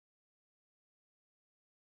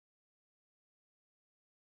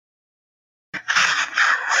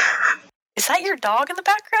Is that your dog in the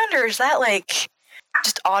background, or is that like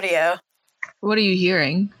just audio? What are you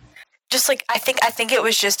hearing? Just like I think it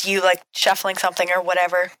was just you like shuffling something or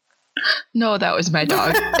whatever. No, that was my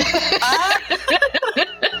dog.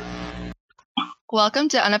 Welcome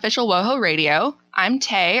to Unofficial WoHo Radio. I'm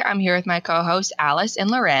Tay. I'm here with my co-hosts Alice and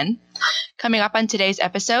Loren. Coming up on today's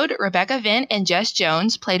episode, Rebecca Vint and Jess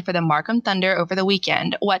Jones played for the Markham Thunder over the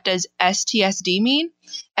weekend. What does STSD mean?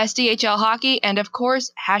 SDHL hockey, and of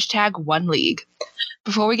course, #OneLeague.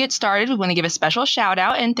 Before we get started, we want to give a special shout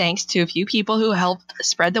out and thanks to a few people who helped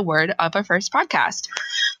spread the word of our first podcast.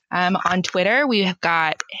 On Twitter, we have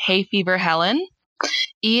got Hay Fever Helen,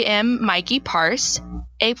 EM Mikey Parse,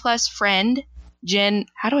 A+ Friend, Jen,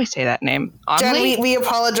 how do I say that name? Ongley? Jen, we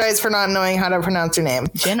apologize for not knowing how to pronounce your name.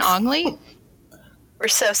 Jen Ongley? We're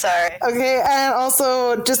so sorry. Okay, and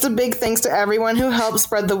also just a big thanks to everyone who helped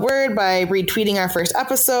spread the word by retweeting our first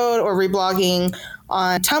episode or reblogging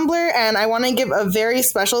on Tumblr. And I want to give a very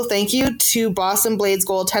special thank you to Boston Blades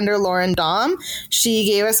goaltender Lauren Dahm. She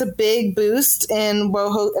gave us a big boost in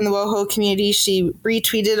the WoHo community. She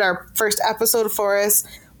retweeted our first episode for us,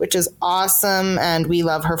 which is awesome, and we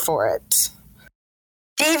love her for it.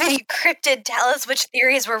 David, you cryptid, tell us which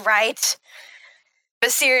theories were right.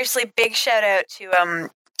 But seriously, big shout out to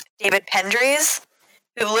David Pendries,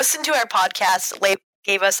 who listened to our podcast,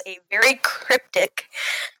 gave us a very cryptic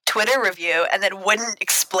Twitter review, and then wouldn't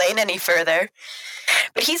explain any further.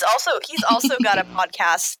 But he's also got a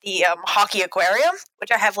podcast, the Hockey Aquarium,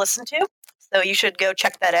 which I have listened to. So you should go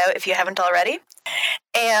check that out if you haven't already.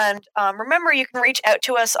 And remember, you can reach out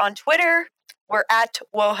to us on Twitter. We're at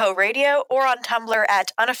WoHo Radio, or on Tumblr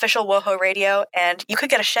at Unofficial WoHo Radio, and you could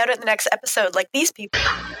get a shout out in the next episode like these people.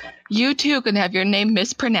 You too can have your name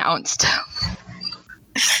mispronounced.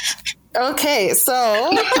 Okay,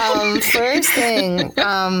 so first thing,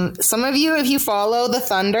 some of you, if you follow the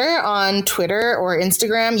Thunder on Twitter or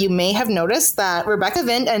Instagram, you may have noticed that Rebecca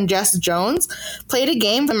Vint and Jess Jones played a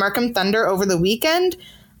game for the Markham Thunder over the weekend.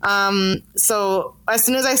 So as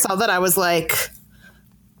soon as I saw that, I was like,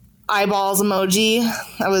 eyeballs emoji.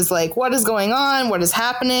 I was like, what is going on? What is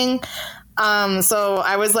happening? So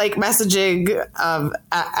I was like messaging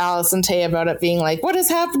Alice and Tay about it, being like, what is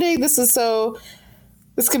happening? This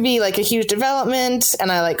could be like a huge development.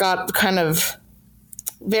 And I like got kind of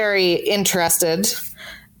very interested,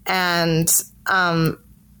 and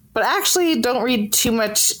but actually don't read too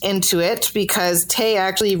much into it, because Tay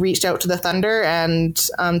actually reached out to the Thunder. And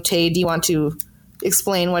Tay, do you want to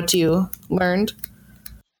explain what you learned?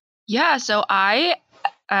 Yeah, so I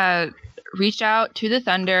reached out to the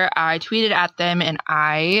Thunder. I tweeted at them, and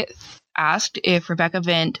I asked if Rebecca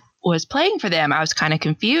Vint was playing for them. I was kind of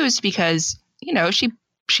confused because, you know, she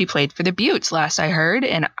played for the Buttes last I heard,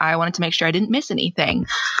 and I wanted to make sure I didn't miss anything.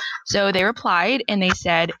 So they replied, and they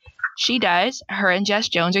said, she does. Her and Jess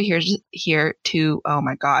Jones are here to, oh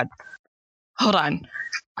my God. Hold on.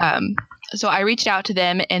 So I reached out to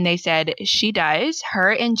them, and they said, she does.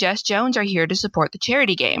 Her and Jess Jones are here to support the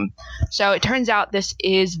charity game. So it turns out this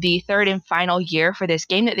is the third and final year for this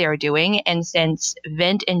game that they were doing. And since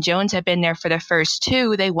Vint and Jones have been there for the first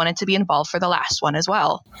two, they wanted to be involved for the last one as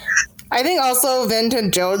well. I think also Vint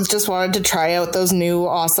and Jones just wanted to try out those new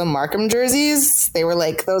awesome Markham jerseys. They were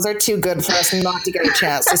like, those are too good for us not to get a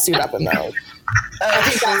chance to suit up in those. I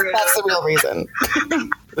think that's the real reason.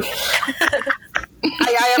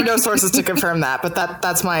 I have no sources to confirm that, but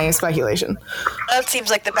that's my speculation. That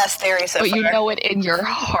seems like the best theory so far. But you know it in your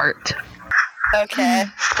heart. Okay.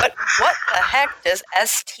 But what the heck does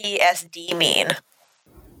STSD mean?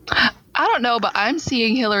 I don't know, but I'm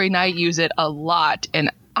seeing Hillary Knight use it a lot,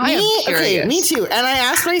 and I am curious. Okay, me too. And I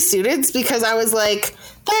asked my students, because I was like,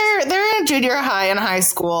 they're in junior high and high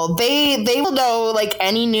school. They will know like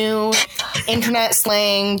any new internet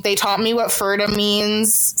slang. They taught me what FERDA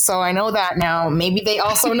means, so I know that now. Maybe they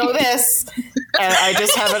also know this, and I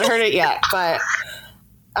just haven't heard it yet. But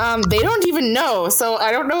they don't even know. So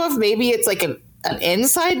I don't know if maybe it's like an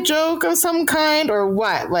inside joke of some kind or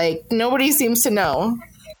what. Like, nobody seems to know.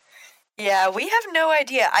 Yeah, we have no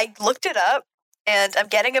idea. I looked it up, and I'm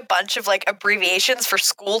getting a bunch of like abbreviations for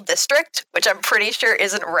school district, which I'm pretty sure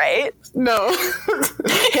isn't right. No.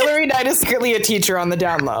 Hillary Knight is secretly a teacher on the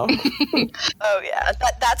down low. Oh yeah,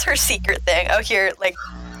 that's her secret thing. Oh, here, like,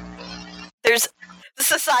 there's the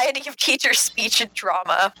Society of Teacher Speech and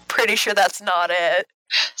Drama. Pretty sure that's not it.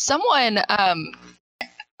 Someone,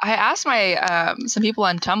 I asked my some people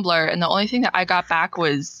on Tumblr, and the only thing that I got back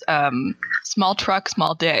was small truck,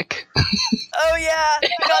 small dick. Oh yeah,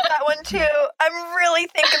 I got that one too. I'm really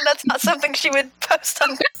thinking that's not something she would post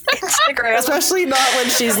on Instagram. Especially not when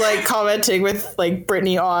she's like commenting with like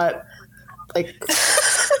Brittany Ott. Like,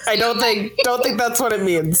 I don't think that's what it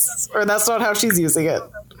means, or that's not how she's using it.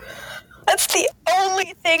 That's the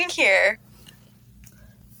only thing here.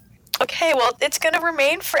 Okay, well, it's going to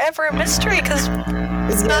remain forever a mystery because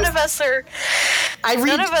none of us are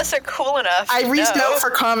cool enough. I reached out for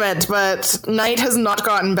comment, but Knight has not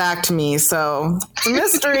gotten back to me, so it's a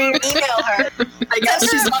mystery. Email her. I guess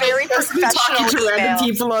she's not very talking professional to random email.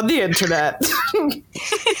 people on the internet.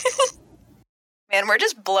 Man, we're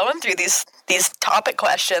just blowing through these topic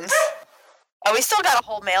questions. Oh, we still got a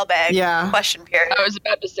whole mailbag question period. I was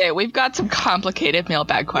about to say, we've got some complicated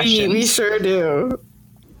mailbag questions. We sure do.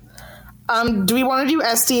 Do we want to do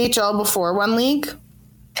SDHL before One League?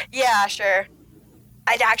 Yeah, sure.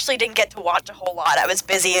 I actually didn't get to watch a whole lot. I was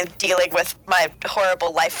busy dealing with my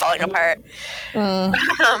horrible life falling apart. No,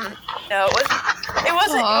 it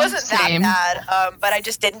wasn't same. that bad. But I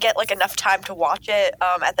just didn't get like enough time to watch it.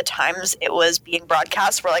 At the times it was being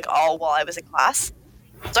broadcast were like all while I was in class.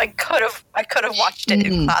 So I could have watched it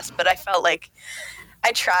in class, but I felt like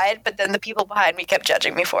I tried, but then the people behind me kept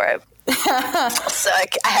judging me for it. So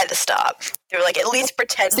I had to stop. They were like, at least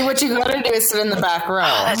pretend. See, what you gotta do is sit in the back row.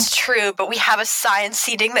 That's true, but we have assigned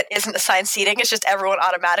seating that isn't assigned seating. It's just everyone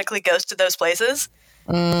automatically goes to those places.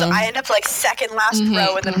 So I end up like second last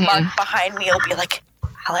row, and then Mark behind me will be like,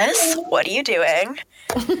 Alice, what are you doing?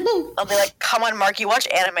 I'll be like, come on, Mark, you watch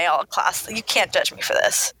anime all class. You can't judge me for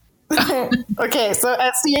this. Okay, so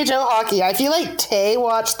at CHL hockey, I feel like Tay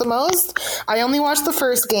watched the most. I only watched the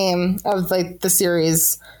first game of like the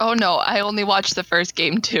series. Oh no, I only watched the first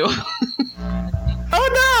game too.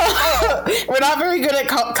 Oh no, we're not very good at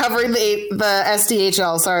covering the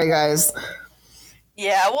SDHL. Sorry, guys.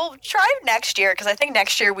 Yeah, we'll try next year because I think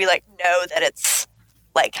next year we like know that it's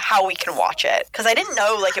like how we can watch it because I didn't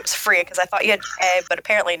know like it was free because I thought you had to pay, but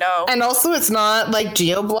apparently no. And also, it's not like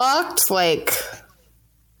geo-blocked, like.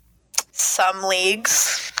 Some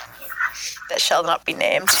leagues that shall not be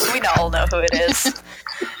named. We all know who it is.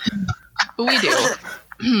 We do.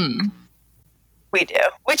 We do.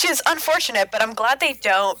 Which is unfortunate, but I'm glad they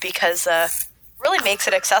don't because really makes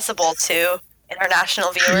it accessible to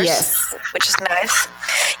international viewers. Yes. Which is nice.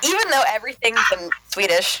 Even though everything's in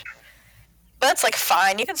Swedish. But it's like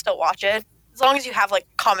fine, you can still watch it. As long as you have like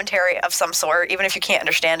commentary of some sort, even if you can't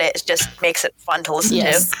understand it, it just makes it fun to listen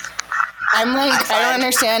to. I'm like, I don't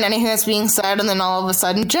understand anything that's being said, and then all of a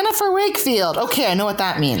sudden, Jennifer Wakefield. Okay, I know what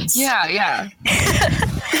that means. Yeah.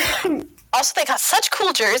 Also, they got such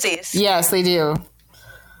cool jerseys. Yes, they do.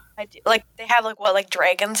 I do. Like, they have, like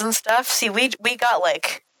dragons and stuff. See, we got,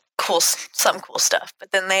 like, some cool stuff,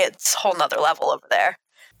 but then it's a whole nother level over there.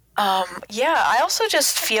 Yeah, I also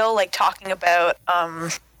just feel like talking about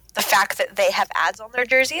the fact that they have ads on their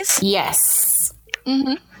jerseys. Yes.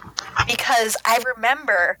 Mm-hmm. Because I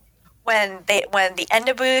remember when the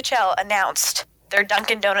NWHL announced their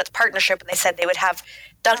Dunkin' Donuts partnership and they said they would have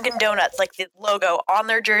Dunkin' Donuts, like the logo, on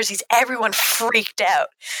their jerseys, everyone freaked out.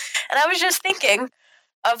 And I was just thinking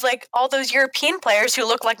of like all those European players who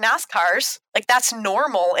look like NASCARs. Like that's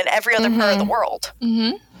normal in every other part of the world.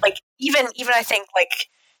 Mm-hmm. Like even I think like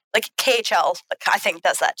KHL, like I think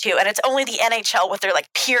does that too. And it's only the NHL with their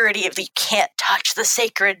like purity of the you can't touch the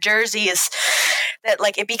sacred jerseys that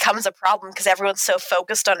like it becomes a problem because everyone's so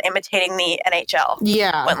focused on imitating the NHL.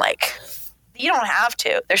 Yeah. When like you don't have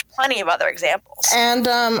to. There's plenty of other examples. And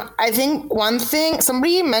I think one thing,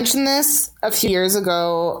 somebody mentioned this a few years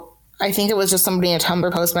ago. I think it was just somebody in a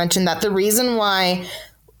Tumblr post mentioned that the reason why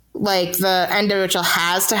like the NWHL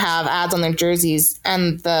has to have ads on their jerseys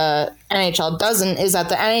and the NHL doesn't is that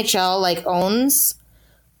the NHL like owns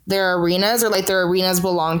their arenas, or like their arenas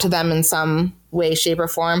belong to them in some way, shape, or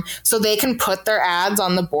form. So they can put their ads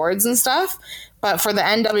on the boards and stuff. But for the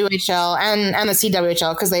NWHL and the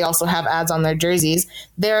CWHL, because they also have ads on their jerseys,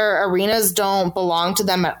 their arenas don't belong to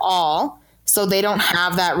them at all. So they don't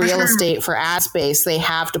have that real estate for ad space. They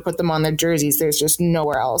have to put them on their jerseys. There's just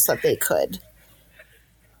nowhere else that they could.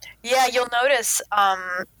 Yeah, you'll notice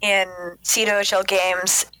in CWHL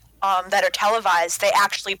games that are televised, they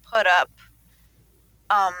actually put up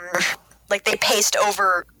like they paste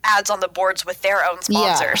over ads on the boards with their own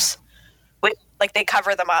sponsors. Yeah. Like they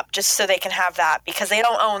cover them up just so they can have that because they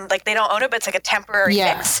don't own it, but it's like a temporary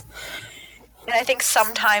fix. And I think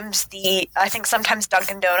sometimes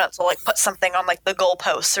Dunkin' Donuts will like put something on like the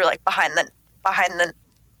goalposts or like behind the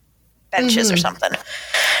benches or something.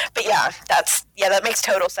 But that makes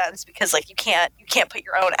total sense because like you can't put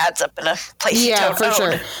your own ads up in a place you don't own.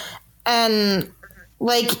 Sure. And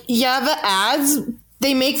like the ads,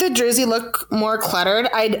 they make the jersey look more cluttered.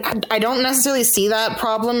 I don't necessarily see that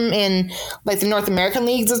problem in like the North American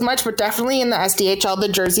leagues as much, but definitely in the SDHL, the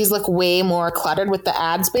jerseys look way more cluttered with the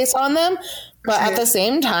ad space on them. But at the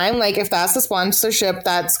same time, like if that's the sponsorship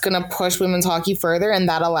that's going to push women's hockey further and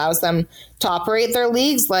that allows them to operate their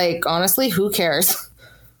leagues, like honestly, who cares?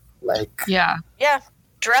 Like, Yeah. Yeah,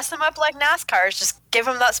 dress them up like NASCARs. Just give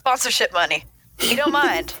them that sponsorship money. We don't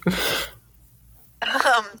mind.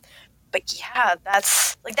 But yeah,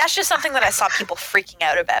 that's just something that I saw people freaking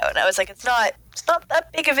out about, and I was like, it's not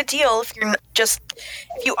that big of a deal if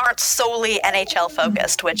you aren't solely NHL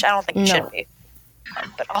focused, which I don't think you should be.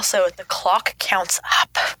 But also, the clock counts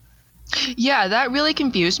up. Yeah, that really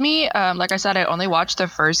confused me. Like I said, I only watched the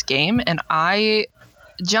first game, and I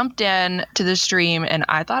jumped in to the stream, and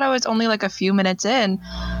I thought I was only like a few minutes in,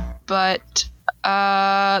 but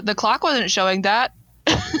the clock wasn't showing that.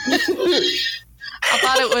 I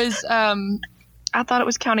thought it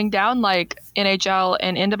was counting down like NHL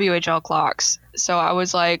and NWHL clocks. So I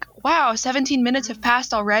was like, wow, 17 minutes have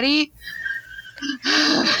passed already.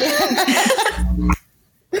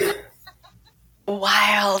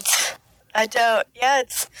 Wild. I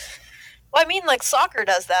mean, like soccer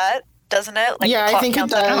does that, doesn't it? Like, yeah, I think it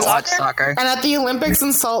does. Soccer. And at the Olympics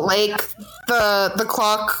in Salt Lake, the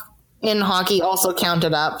clock in hockey also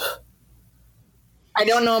counted up. I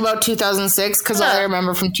don't know about 2006 because all I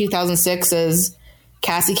remember from 2006 is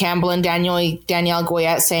Cassie Campbell and Danielle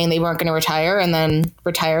Goyette saying they weren't going to retire and then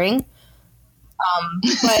retiring.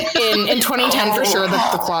 But in 2010, for sure, the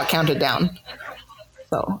clock counted down.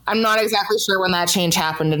 So I'm not exactly sure when that change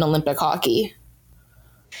happened in Olympic hockey.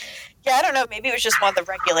 Yeah, I don't know. Maybe it was just one of the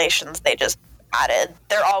regulations they just added.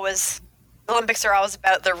 The Olympics are always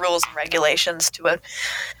about the rules and regulations to an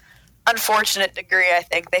unfortunate degree. I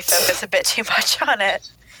think they focus a bit too much on it.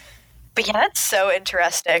 But yeah, that's so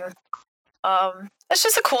interesting. It's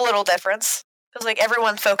just a cool little difference. Because, like,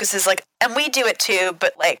 everyone focuses, like, and we do it too,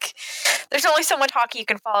 but, like, there's only so much hockey you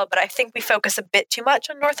can follow, but I think we focus a bit too much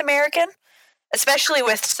on North American, especially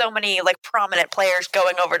with so many, like, prominent players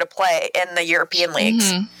going over to play in the European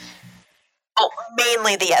leagues. Mm-hmm. Well,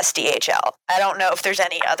 mainly the SDHL. I don't know if there's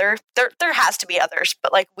any other. There has to be others,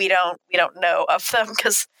 but, like, we don't know of them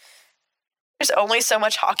because there's only so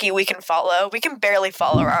much hockey we can follow. We can barely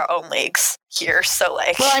follow our own leagues here, so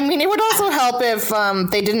like. Well, I mean, it would also help if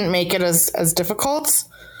they didn't make it as difficult.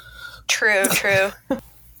 True.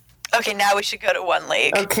 Okay, now we should go to one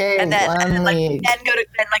league. Okay, and then league.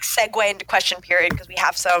 Segue into question period because we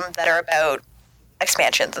have some that are about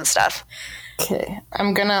expansions and stuff. Okay,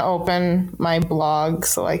 I'm gonna open my blog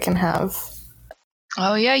so I can have.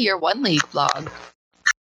 Oh yeah, your One League blog.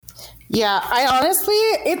 Yeah, I honestly,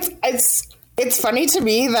 it's funny to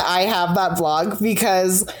me that I have that blog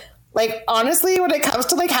because, like, honestly, when it comes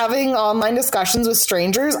to, like, having online discussions with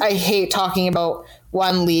strangers, I hate talking about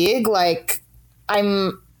one league. Like,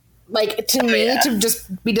 I'm, like, to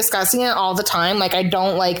just be discussing it all the time, like, I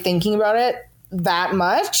don't like thinking about it that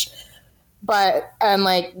much. But, and,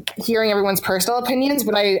 like, hearing everyone's personal opinions,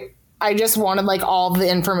 but I just wanted, like, all the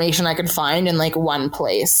information I could find in, like, one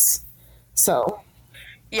place. So.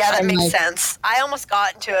 Yeah, that makes sense. I almost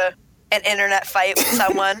got into an internet fight with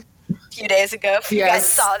someone a few days ago. If you guys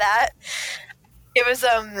saw that, it was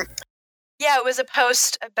it was a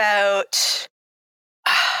post about.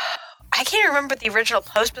 I can't remember what the original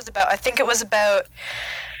post was about. I think it was about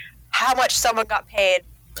how much someone got paid.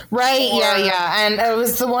 Right. Yeah. And it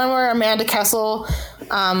was the one where Amanda Kessel,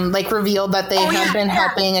 revealed that they had been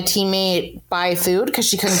helping a teammate buy food because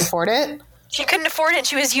she couldn't afford it. She couldn't afford it, and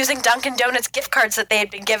she was using Dunkin' Donuts gift cards that they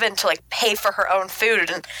had been given to, like, pay for her own food.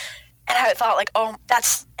 And I thought, like, I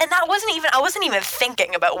wasn't even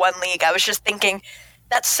thinking about one league. I was just thinking,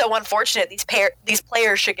 that's so unfortunate. These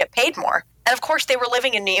players should get paid more. And, of course, they were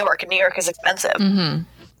living in New York, and New York is expensive. Mm-hmm.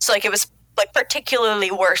 So, like, it was, like,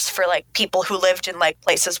 particularly worse for, like, people who lived in, like,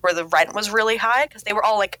 places where the rent was really high, because they were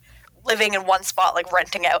all, like, living in one spot, like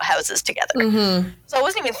renting out houses together. Mm-hmm. So I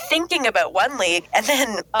wasn't even thinking about one league. And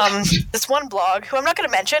then this one blog, who I'm not going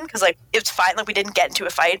to mention because, like, it's fine. Like, we didn't get into a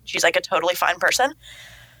fight. She's, like, a totally fine person.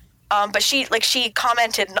 But she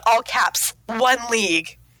commented in all caps, one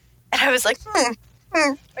league. And I was like, are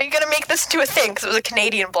you going to make this into a thing? Because it was a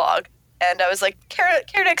Canadian blog. And I was like, care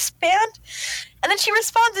to expand? And then she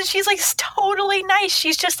responds and she's, like, totally nice.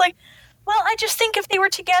 She's just like, well, I just think if they were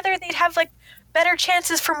together, they'd have, like, better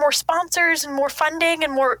chances for more sponsors and more funding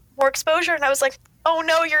and more exposure. And I was like, oh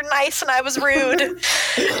no, you're nice, and I was rude.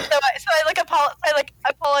 so I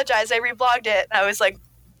apologized. I reblogged it, and I was like,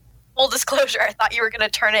 full disclosure, I thought you were going to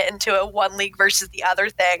turn it into a one league versus the other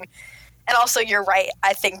thing. And also, you're right.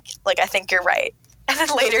 I think you're right. And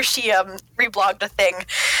then later she reblogged a thing,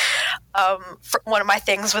 for one of my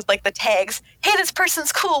things with, like, the tags. Hey, this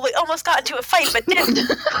person's cool. We almost got into a fight, but didn't.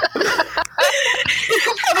 That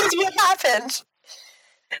was what happened.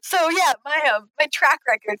 So yeah, my track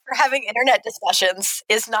record for having internet discussions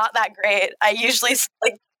is not that great. I usually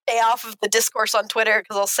like stay off of the discourse on Twitter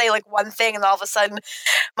because I'll say like one thing and all of a sudden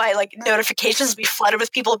my like notifications will be flooded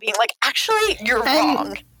with people being like, actually, you're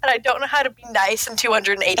wrong. And I don't know how to be nice in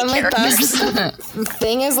 280 characters. The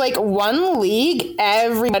thing is, like, one league,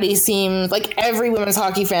 everybody seems like every women's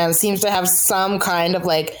hockey fan seems to have some kind of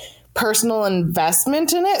like personal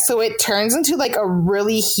investment in it. So it turns into like a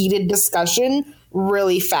really heated discussion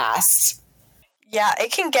really fast. Yeah,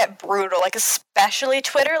 it can get brutal, like especially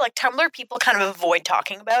Twitter. Like Tumblr, people kind of avoid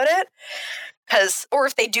talking about it. Or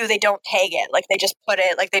if they do, they don't tag it. Like they just put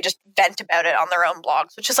it, like they just vent about it on their own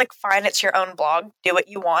blogs, which is like fine. It's your own blog. Do what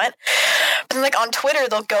you want. But then like on Twitter,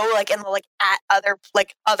 they'll go like and they'll like at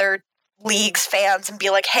other leagues fans and be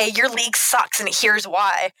like, hey, your league sucks and here's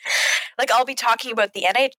why. Like I'll be talking about the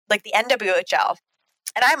NWHL.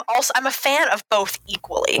 And I'm a fan of both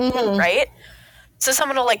equally, right? So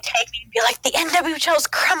someone will like tag me and be like, the NWHL is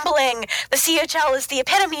crumbling. The CHL is the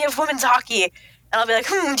epitome of women's hockey. And I'll be like,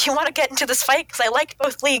 do you want to get into this fight? Because I like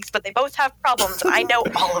both leagues, but they both have problems. And I know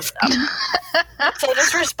all of them. So I'll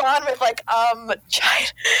just respond with like,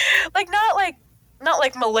 not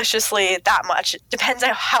like maliciously that much. It depends on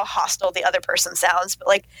how hostile the other person sounds. But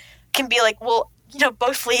like, can be like, well, you know,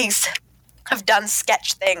 both leagues have done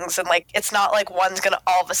sketch things and like it's not like one's gonna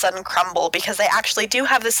all of a sudden crumble because they actually do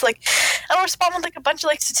have this like I'll respond with like a bunch of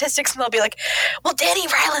like statistics and they'll be like, well, Danny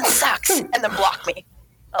Ryland sucks and then block me.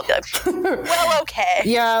 I'll be like, well, okay.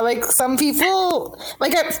 Yeah, like some people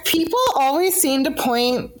people always seem to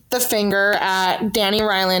point the finger at Danny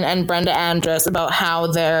Ryland and Brenda Andress about how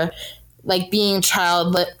they're like being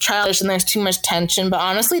childish and there's too much tension, but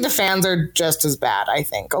honestly the fans are just as bad, I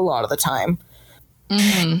think, a lot of the time.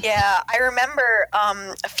 Mm-hmm. Yeah, I remember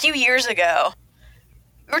a few years ago,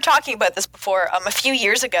 we were talking about this before, a few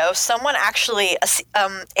years ago, someone actually,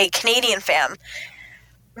 a Canadian fan,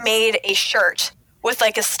 made a shirt with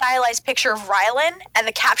like a stylized picture of Ryland and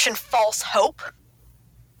the caption false hope,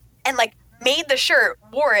 and like made the shirt,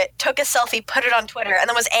 wore it, took a selfie, put it on Twitter, and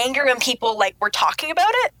then was angry when people like were talking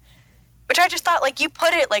about it. Which I just thought, like, you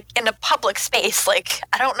put it, like, in a public space. Like,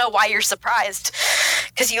 I don't know why you're surprised.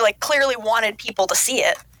 Because you, like, clearly wanted people to see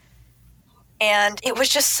it. And it was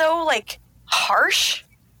just so, like, harsh.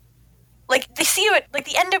 Like, the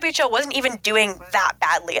NWHL wasn't even doing that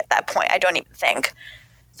badly at that point, I don't even think.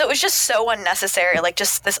 So it was just so unnecessary. Like,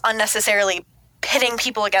 just this unnecessarily pitting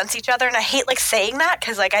people against each other. And I hate, like, saying that.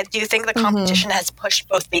 Because, like, I do think the competition has pushed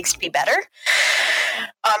both leagues to be better.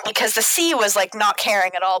 Because the C was like not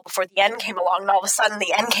caring at all before the N came along, and all of a sudden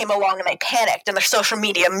the N came along and they panicked and their social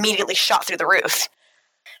media immediately shot through the roof.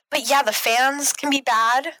 But yeah, the fans can be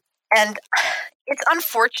bad, and it's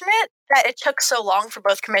unfortunate that it took so long for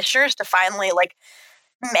both commissioners to finally like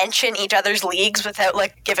mention each other's leagues without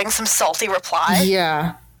like giving some salty reply.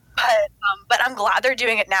 Yeah. But I'm glad they're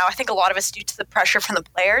doing it now. I think a lot of it's due to the pressure from the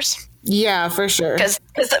players. Yeah, for sure. Because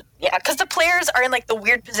the players are in like the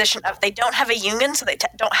weird position of they don't have a union, so they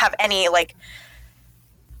don't have any like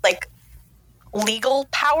legal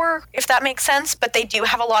power, if that makes sense. But they do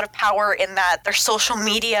have a lot of power in that their social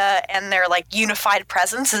media and their like unified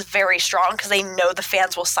presence is very strong because they know the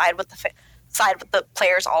fans will side with the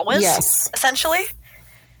players always. Yes, essentially,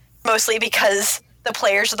 mostly because the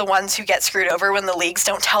players are the ones who get screwed over when the leagues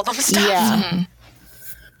don't tell them stuff. Yeah.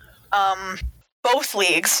 Both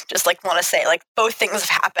leagues, just like want to say, like both things have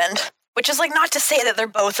happened, which is like not to say that they're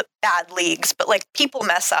both bad leagues, but like people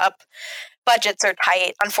mess up, budgets are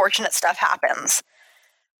tight, unfortunate stuff happens.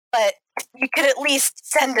 But you could at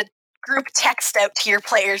least send a group text out to your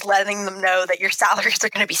players letting them know that your salaries are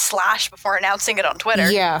going to be slashed before announcing it on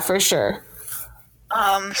Twitter. Yeah, for sure.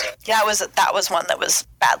 That was one that was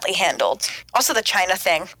badly handled. Also, the China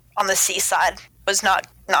thing on the C side was not.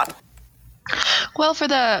 Well, for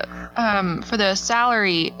the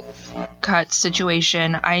salary cut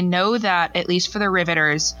situation, I know that at least for the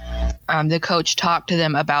Riveters, the coach talked to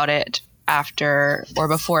them about it after or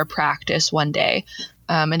before practice one day,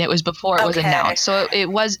 and it was before it was announced. So it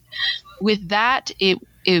was with that.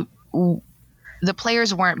 The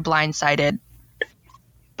players weren't blindsided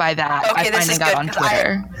by that. Okay, I finally got on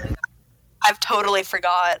Twitter. I've totally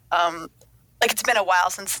forgot. Like it's been a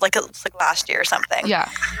while since like it was like last year or something. Yeah.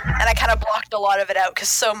 And I kind of blocked a lot of it out because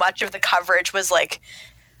so much of the coverage was like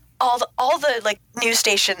all the like news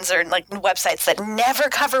stations or like websites that never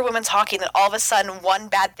cover women's hockey, and then all of a sudden one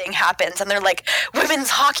bad thing happens and they're like,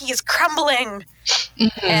 women's hockey is crumbling.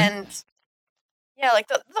 Mm-hmm. And yeah, like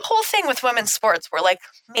the whole thing with women's sports where like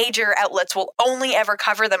major outlets will only ever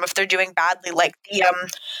cover them if they're doing badly, like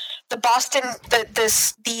the Boston,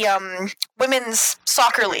 the women's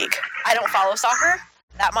soccer league. I don't follow soccer,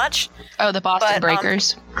 that much. Oh, the Boston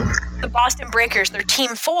Breakers. The Boston Breakers, their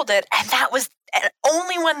team folded, and that was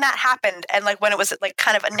only when that happened, and like when it was like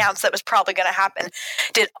kind of announced that was probably going to happen,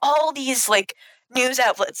 did all these like news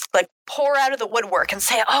outlets like pour out of the woodwork and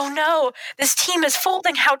say, "Oh no, this team is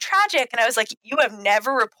folding! How tragic!" And I was like, "You have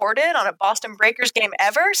never reported on a Boston Breakers game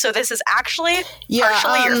ever, so this is actually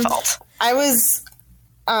partially your fault." I was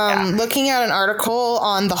looking at an article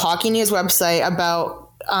on the Hockey News website about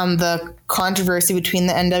the controversy between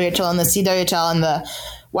the NWHL and the CWHL and the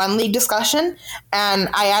one league discussion, and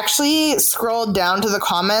I actually scrolled down to the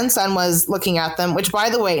comments and was looking at them, which, by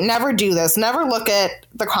the way, never do this. Never look at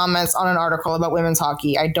the comments on an article about women's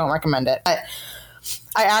hockey. I don't recommend it. But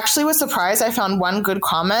I actually was surprised. I found one good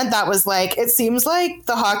comment that was like, it seems like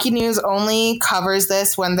the Hockey News only covers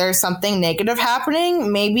this when there's something negative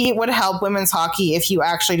happening. Maybe it would help women's hockey if you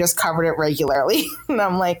actually just covered it regularly. And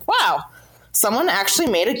I'm like, wow, someone actually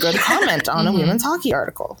made a good comment on a women's hockey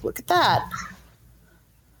article. Look at that.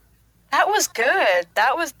 That was good.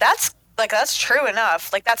 That's true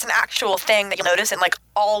enough. Like, that's an actual thing that you'll notice in like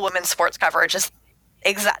all women's sports coverage is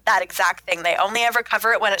that exact thing. They only ever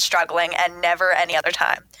cover it when it's struggling and never any other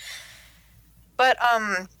time. But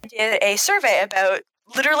I did a survey about,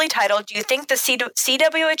 literally titled, "Do you think the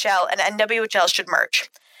CWHL and NWHL should merge?"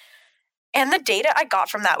 And the data I got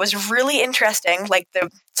from that was really interesting, like the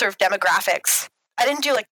sort of demographics.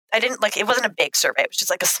 It wasn't a big survey. It was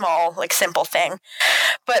just like a small, like simple thing.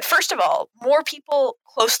 But first of all, more people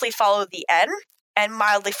closely follow the N and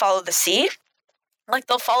mildly follow the C. Like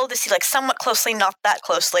they'll follow the C like somewhat closely, not that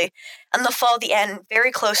closely. And they'll follow the N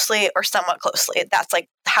very closely or somewhat closely. That's like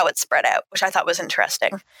how it's spread out, which I thought was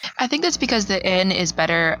interesting. I think that's because the N is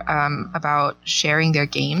better about sharing their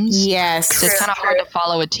games. Yes. So it's kind of hard to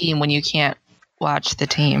follow a team when you can't watch the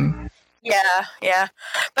team. Yeah.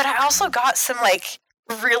 But I also got some like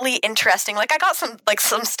really interesting, like I got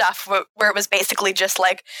some stuff where it was basically just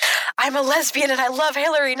like, "I'm a lesbian and I love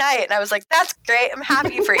Hilary Knight," and I was like, "That's great, I'm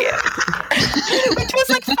happy for you." Which was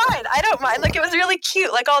like fine, I don't mind. Like it was really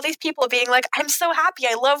cute, like all these people being like, "I'm so happy,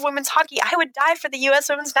 I love women's hockey, I would die for the US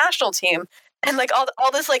women's national team," and like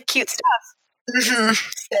all this like cute stuff.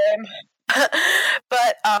 Same.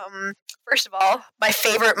 But first of all, my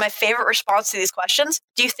favorite response to these questions: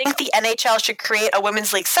 do you think the NHL should create a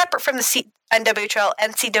women's league separate from the NWHL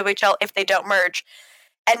and CWHL if they don't merge?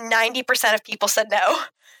 And 90% of people said no.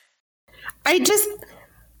 I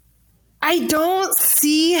don't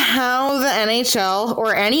see how the NHL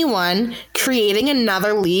or anyone creating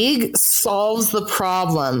another league solves the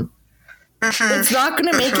problem. It's not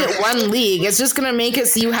going to make it one league. It's just going to make it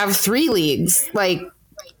so you have 3 leagues. Like,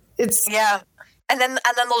 it's... Yeah. And then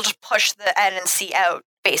they'll just push the N and C out,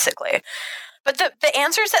 basically. But the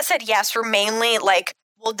answers that said yes were mainly like,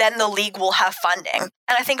 well, then the league will have funding. And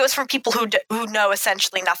I think it was from people who know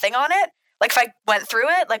essentially nothing on it. Like, if I went through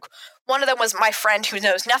it, like, one of them was my friend who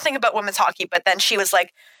knows nothing about women's hockey, but then she was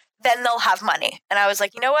like, then they'll have money. And I was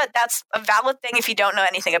like, you know what? That's a valid thing if you don't know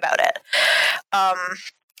anything about it.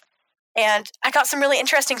 And I got some really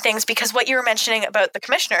interesting things, because what you were mentioning about the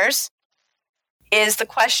commissioners is the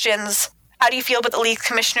questions: how do you feel about the league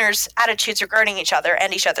commissioners' attitudes regarding each other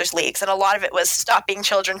and each other's leagues? And a lot of it was stop being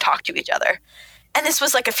children, talk to each other. And this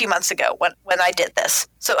was like a few months ago when I did this.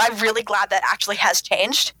 So I'm really glad that actually has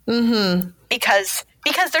changed. Because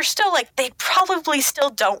they're still like, they probably still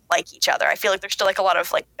don't like each other. I feel like there's still like a lot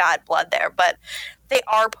of like bad blood there, but they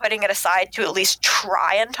are putting it aside to at least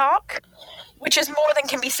try and talk, which is more than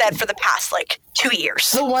can be said for the past like 2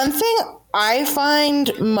 years. The one thing I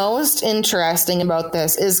find most interesting about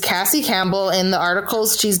this is Cassie Campbell, in the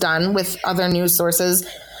articles she's done with other news sources,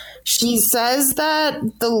 she says that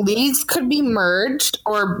the leagues could be merged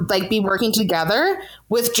or like be working together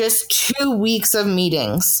with just 2 weeks of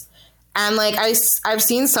meetings. And like I've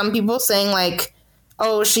seen some people saying like,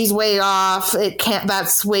 "Oh, she's way off.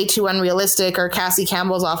 That's way too unrealistic," or Cassie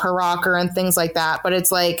Campbell's off her rocker and things like that. But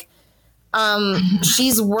it's like,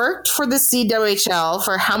 she's worked for the CWHL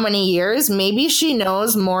for how many years? Maybe she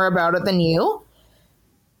knows more about it than you.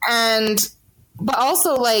 But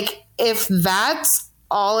also, like, if that's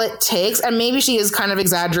all it takes, and maybe she is kind of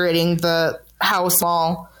exaggerating how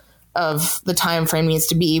small of the time frame needs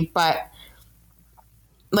to be, but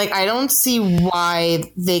like, I don't see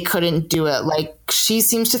why they couldn't do it. Like, she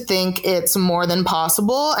seems to think it's more than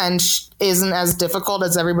possible and isn't as difficult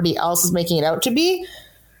as everybody else is making it out to be.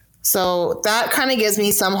 So that kind of gives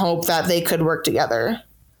me some hope that they could work together.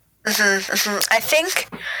 I think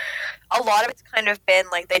a lot of it's kind of been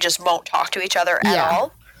like they just won't talk to each other at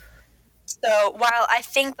all. So while I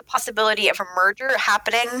think the possibility of a merger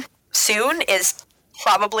happening soon is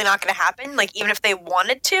probably not going to happen. Like, even if they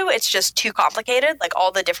wanted to, it's just too complicated, like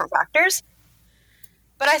all the different factors.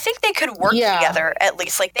 But I think they could work together at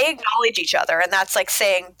least. Like, they acknowledge each other, and that's like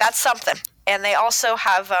saying that's something. And they also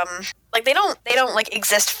have like they don't like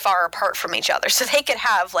exist far apart from each other, so they could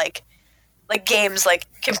have like games like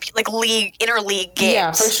league interleague games.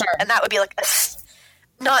 Yeah, for sure. And that would be like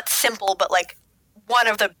not simple, but like one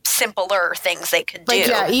of the simpler things they could do.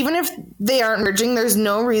 Yeah, even if they aren't merging, there's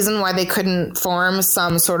no reason why they couldn't form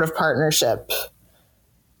some sort of partnership.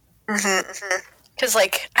 Because,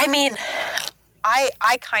 like, I mean,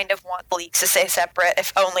 I kind of want the leagues to stay separate,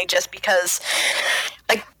 if only just because,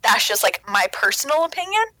 like, that's just, like, my personal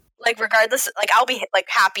opinion. Like, regardless, like, I'll be, like,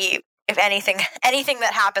 happy if anything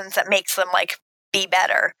that happens that makes them, like, be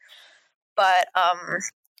better. But,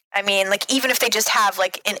 I mean, like, even if they just have,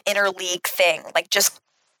 like, an interleague thing, like, just,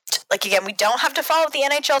 like, again, we don't have to follow the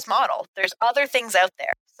NHL's model. There's other things out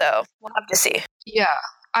there, so we'll have to see. Yeah.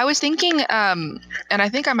 I was thinking, and I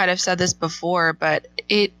think I might have said this before, but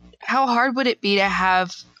how hard would it be to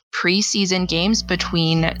have preseason games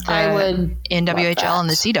between the NWHL and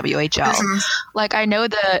the CWHL? Like, I know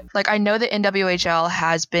the NWHL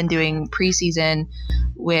has been doing preseason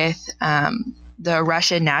with the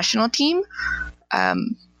Russian national team.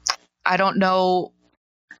 I don't know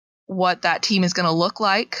what that team is going to look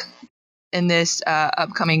like in this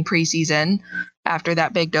upcoming preseason after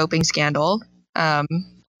that big doping scandal.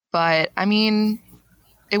 But I mean,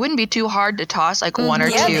 it wouldn't be too hard to toss like one or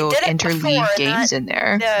two interleague games in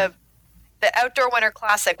there. The Outdoor Winter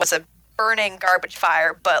Classic was a burning garbage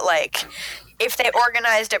fire, but like if they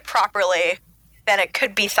organized it properly, then it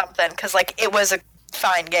could be something, because like it was a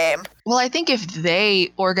fine game. Well, I think if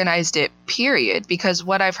they organized it, period, because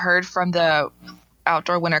what I've heard from the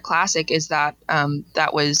Outdoor Winter Classic is that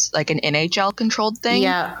that was like an NHL controlled thing.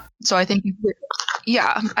 Yeah. So I think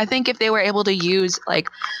if they were able to use like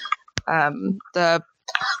the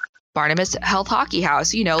Barnabas Health Hockey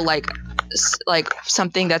House, you know, like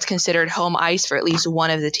something that's considered home ice for at least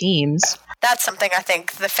one of the teams. That's something I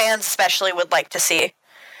think the fans especially would like to see.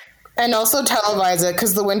 And also televise it,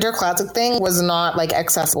 because the Winter Classic thing was not like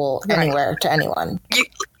accessible anywhere to anyone.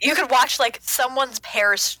 You could watch like someone's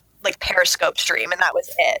Periscope stream, and that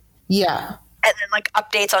was it. Yeah. And then like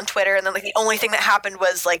updates on Twitter, and then like the only thing that happened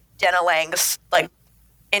was like Denna Lang's like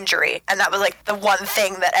injury, and that was like the one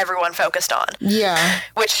thing that everyone focused on. Yeah.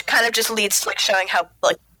 Which kind of just leads to like showing how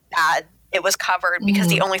like bad it was covered, because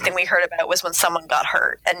the only thing we heard about was when someone got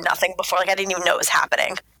hurt, and nothing before. Like I didn't even know it was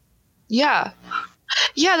happening. Yeah.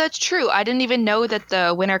 Yeah, that's true. I didn't even know that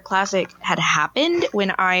the Winter Classic had happened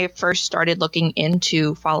when I first started looking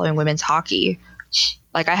into following women's hockey.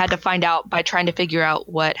 Like, I had to find out by trying to figure out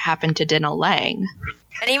what happened to Denna Lang.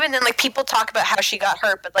 And even then, like, people talk about how she got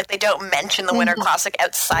hurt, but, like, they don't mention the Winter Classic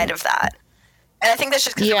outside of that. And I think that's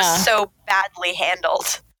just because it was so badly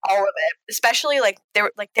handled, all of it. Especially, like, they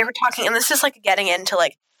were talking, and this is, like, getting into,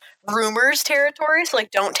 like, rumors territory, so,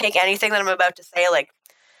 like, don't take anything that I'm about to say, like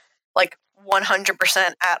 100%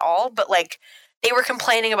 at all, but, like, they were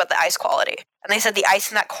complaining about the ice quality. And they said the ice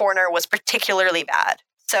in that corner was particularly bad.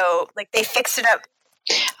 So, like, they fixed it up.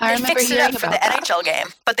 I they fixed it up for the that. NHL game,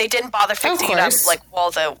 but they didn't bother fixing it up like while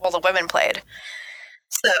the women played.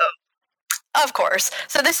 So, of course.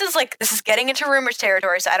 So this is getting into rumors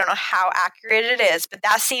territory. So I don't know how accurate it is, but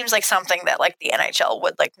that seems like something that like the NHL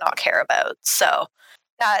would like not care about. So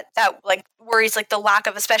that like worries like the lack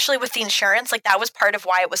of, especially with the insurance. Like that was part of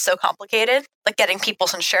why it was so complicated. Like getting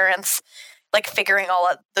people's insurance. Like figuring all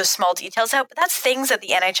of those small details out, but that's things that the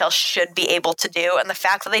NHL should be able to do, and the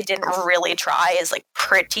fact that they didn't really try is like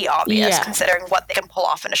pretty obvious considering what they can pull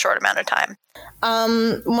off in a short amount of time.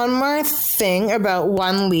 One more thing about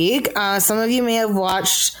One League. Some of you may have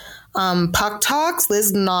watched Puck Talks.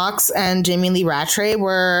 Liz Knox and Jamie Lee Rattray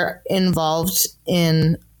were involved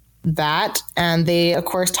in that, and they of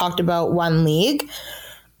course talked about One League.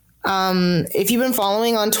 If you've been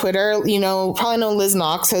following on Twitter, probably know Liz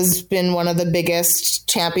Knox has been one of the biggest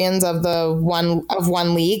champions of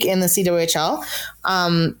One League in the CWHL.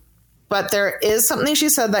 But there is something she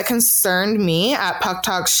said that concerned me at Puck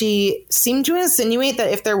Talk. She seemed to insinuate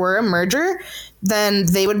that if there were a merger, then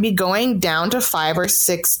they would be going down to 5 or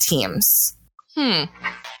 6 teams.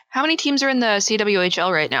 How many teams are in the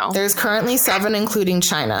CWHL right now? There's currently 7, including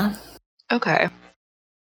China. Okay.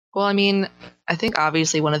 Well, I mean, I think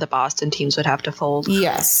obviously one of the Boston teams would have to fold.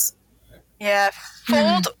 Yes. Yeah,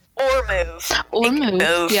 fold or move. Or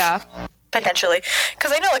move, yeah. Potentially.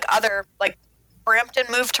 Because I know, like, other, like, Brampton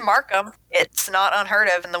moved to Markham. It's not unheard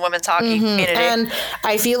of in the women's hockey community. And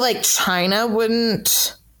I feel like China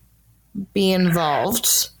wouldn't be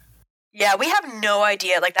involved. Yeah, we have no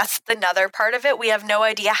idea. Like, that's another part of it. We have no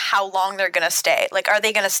idea how long they're going to stay. Like, are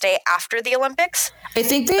they going to stay after the Olympics? I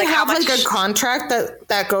think they Like, how have like much- a contract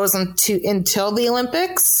that goes until the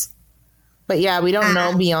Olympics. But yeah, we don't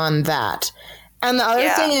know beyond that. And the other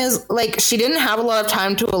Yeah. thing is, like, she didn't have a lot of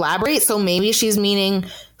time to elaborate, so maybe she's meaning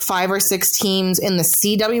 5 or 6 teams in the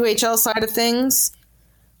CWHL side of things.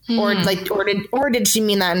 Or did she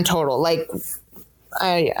mean that in total? Like,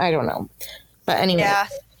 I don't know. But anyway.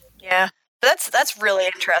 Yeah. That's really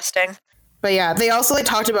interesting. But yeah, they also like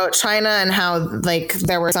talked about China and how like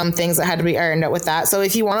there were some things that had to be ironed out with that. So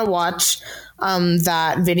if you want to watch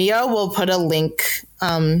that video, we'll put a link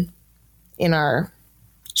in our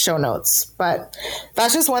show notes. But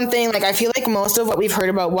that's just one thing. Like, I feel like most of what we've heard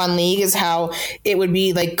about One League is how it would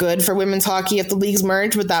be like good for women's hockey if the leagues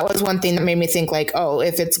merge. But that was one thing that made me think like, oh,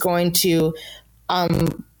 if it's going to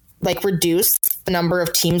like reduce the number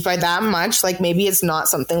of teams by that much, like maybe it's not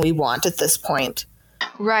something we want at this point.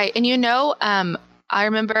 Right. And I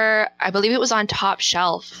remember, I believe it was on Top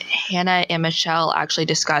Shelf, Hannah and Michelle actually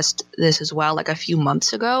discussed this as well, like a few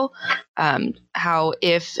months ago, how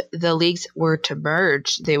if the leagues were to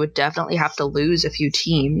merge, they would definitely have to lose a few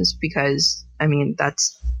teams because, I mean,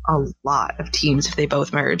 that's a lot of teams if they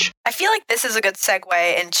both merge. I feel like this is a good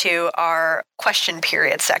segue into our question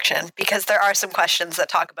period section because there are some questions that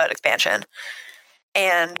talk about expansion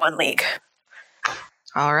and One League.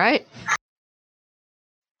 All right.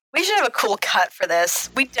 We should have a cool cut for this.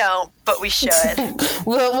 We don't, but we should.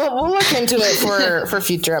 We'll look into it for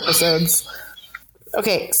future episodes.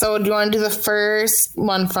 Okay, so do you want to do the first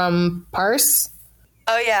one from Parse?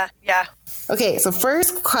 Oh, yeah. Okay, so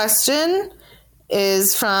first question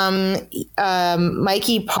is from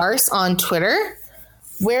Mikey Parse on Twitter.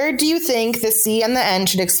 Where do you think the C and the N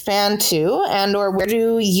should expand to, and or where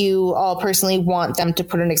do you all personally want them to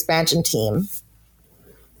put an expansion team?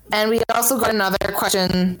 And we also got another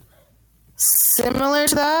question similar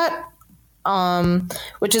to that,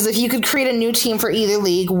 which is if you could create a new team for either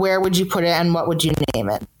league, where would you put it and what would you name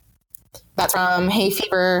it? That's from Hay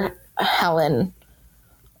Fever Helen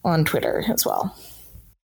on Twitter as well.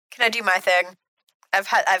 Can I do my thing? I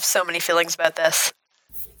have so many feelings about this.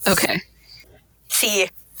 Okay. See,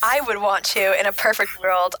 I would want to, in a perfect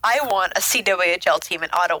world, I want a CWHL team in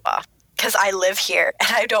Ottawa because I live here and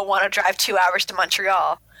I don't want to drive 2 hours to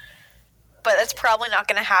Montreal. But that's probably not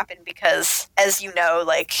going to happen because, as you know,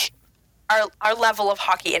 like, our level of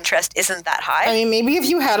hockey interest isn't that high. I mean, maybe if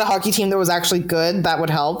you had a hockey team that was actually good, that would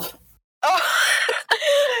help. Oh,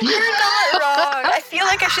 you're not wrong. I feel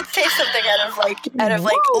like I should say something out of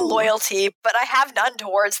loyalty, but I have none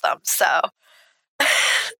towards them. So, but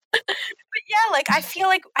yeah, like I feel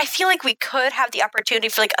like we could have the opportunity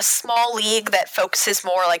for like a small league that focuses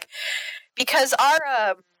more like because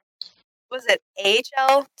our was it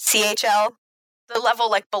AHL, CHL, the level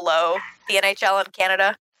like below the NHL in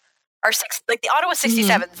Canada, are the Ottawa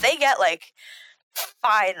 67s. They get like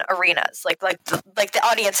fine arenas, like the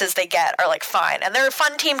audiences they get are like fine, and they're a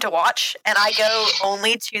fun team to watch. And I go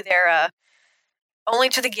only to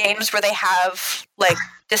the games where they have like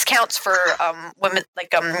discounts for women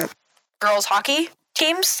like girls hockey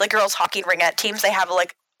teams, like girls hockey ringette teams. They have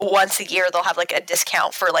like once a year they'll have like a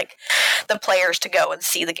discount for like the players to go and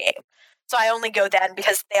see the game. So I only go then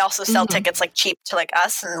because they also sell tickets like cheap to like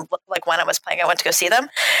us, and like when I was playing, I went to go see them.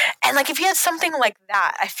 And like if you had something like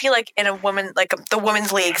that, I feel like in a woman like the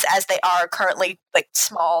women's leagues as they are currently like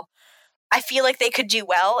small, I feel like they could do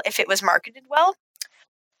well if it was marketed well.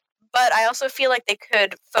 But I also feel like they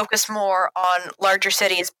could focus more on larger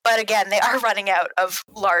cities. But again, they are running out of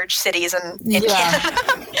large cities in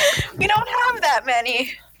Canada. We don't have that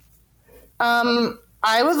many.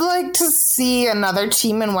 I would like to see another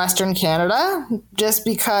team in Western Canada just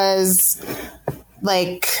because,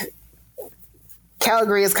 like,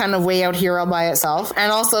 Calgary is kind of way out here all by itself.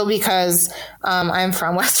 And also because I'm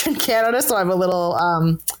from Western Canada, so I'm a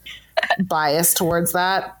little biased towards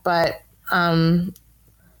that. But I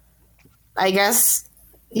guess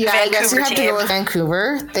you have to go with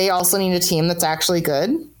Vancouver. They also need a team that's actually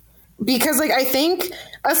good. Because, like, I think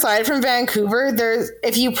aside from Vancouver,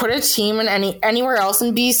 if you put a team in anywhere else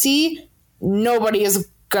in BC, nobody is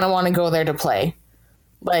going to want to go there to play.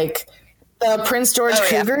 Like, the Prince George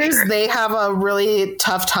Cougars, they have a really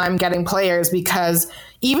tough time getting players because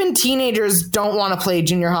even teenagers don't want to play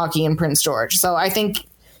junior hockey in Prince George. So I think,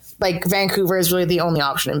 like, Vancouver is really the only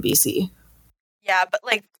option in BC. Yeah, but,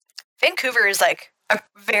 like, Vancouver is, like, a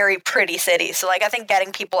very pretty city. So, like, I think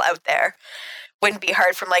getting people out there wouldn't be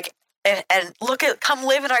hard from, like, and come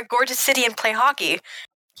live in our gorgeous city and play hockey.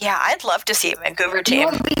 Yeah, I'd love to see a Vancouver team. You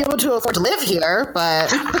won't be able to afford to live here,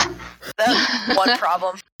 but That's one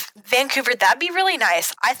problem. Vancouver, that'd be really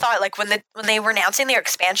nice. I thought like when they were announcing their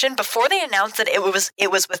expansion, before they announced that it was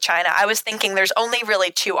with China, I was thinking there's only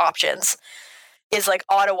really two options. Is like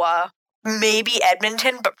Ottawa, maybe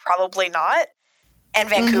Edmonton, but probably not, and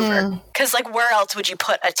Vancouver. Because like where else would you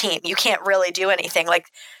put a team? You can't really do anything. Like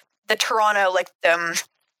the Toronto, like the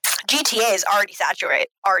GTA is already saturated.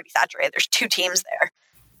 There's two teams there.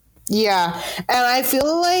 Yeah, and I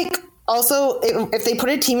feel like also if they put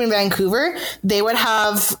a team in Vancouver, they would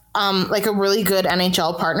have like a really good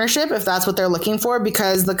NHL partnership if that's what they're looking for,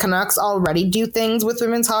 because the Canucks already do things with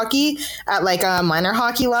women's hockey at like a minor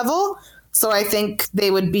hockey level. So I think they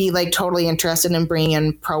would be like totally interested in bringing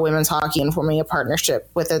in pro women's hockey and forming a partnership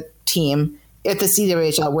with a team if the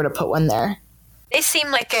CWHL were to put one there. They seem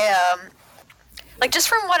like like just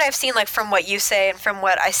from what I've seen, like from what you say and from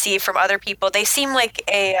what I see from other people, they seem like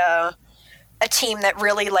a team that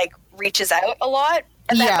really like reaches out a lot.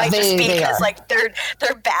 And that might just be because like they're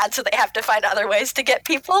bad, so they have to find other ways to get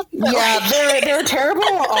people. But, yeah, like, they're terrible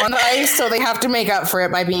on ice, so they have to make up for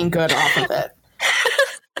it by being good off of it.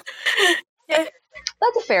 Yeah.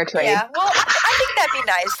 That's a fair trade. Yeah, well, I think that'd be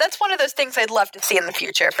nice. That's one of those things I'd love to see in the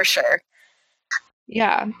future, for sure.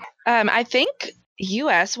 Yeah. I think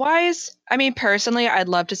US-wise, I mean, personally, I'd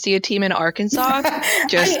love to see a team in Arkansas.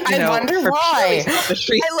 Just, I wonder why.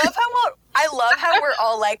 I love how we're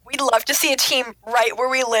all like, we'd love to see a team right where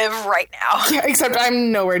we live right now. Yeah, except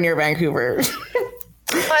I'm nowhere near Vancouver.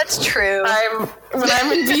 That's true. When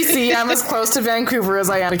I'm in BC, I'm as close to Vancouver as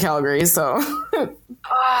I am to Calgary, so.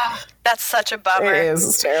 That's such a bummer. It is.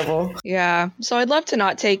 It's terrible. Yeah. So I'd love to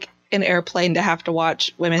not take an airplane to have to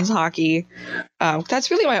watch women's hockey.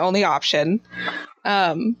 That's really my only option.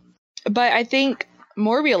 But I think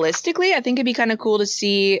more realistically, I think it'd be kind of cool to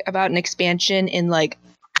see about an expansion in like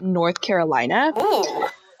North Carolina. Ooh.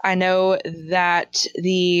 I know that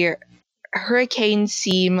the Hurricanes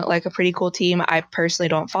seem like a pretty cool team. I personally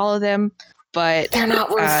don't follow them, but they're not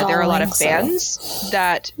worth there are a lot of following, fans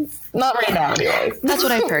that... Not right now, anyway. That's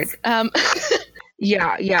what I've heard.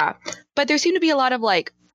 Yeah. But there seem to be a lot of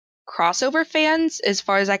like crossover fans, as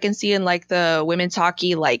far as I can see in like the women's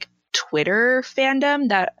hockey like Twitter fandom,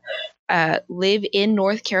 that live in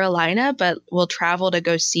North Carolina but will travel to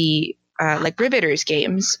go see like Riveters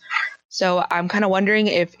games. So I'm kind of wondering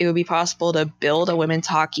if it would be possible to build a women's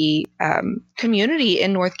hockey community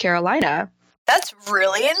in North Carolina. That's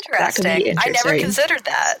really interesting. I never considered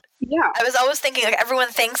that. Yeah. I was always thinking like everyone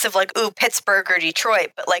thinks of like, ooh, Pittsburgh or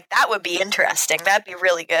Detroit, but like that would be interesting. That'd be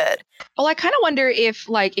really good. Well, I kind of wonder if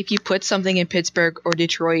you put something in Pittsburgh or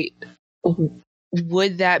Detroit,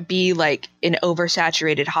 would that be like an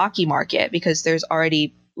oversaturated hockey market? Because there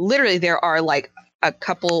are like a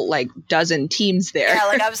couple like dozen teams there. Yeah,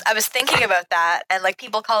 like I was thinking about that, and like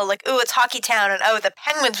people call it like, ooh, it's Hockey Town, and oh, the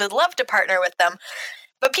Penguins would love to partner with them,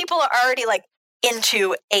 but people are already like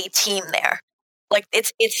into a team there. Like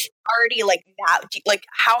it's already like that. Like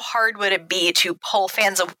how hard would it be to pull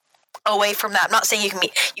fans away from that? I'm not saying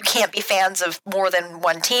you can't be fans of more than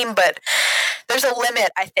one team, but there's a limit,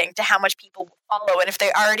 I think, to how much people will follow. And if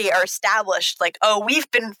they already are established, like, oh, we've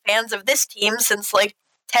been fans of this team since like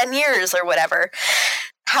 10 years or whatever,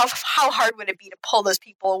 how hard would it be to pull those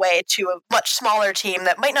people away to a much smaller team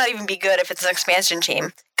that might not even be good if it's an expansion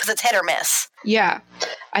team, because it's hit or miss. Yeah.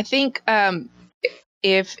 I think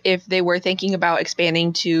if they were thinking about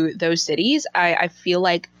expanding to those cities, I feel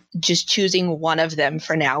like just choosing one of them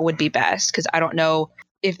for now would be best, because I don't know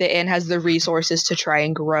if the inn has the resources to try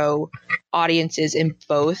and grow audiences in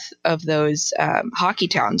both of those hockey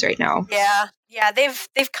towns right now. Yeah,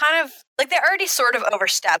 they've kind of like they already sort of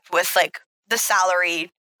overstepped with like the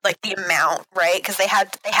salary, like the amount, right? Because they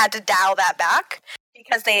had to dial that back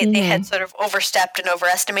because they had sort of overstepped and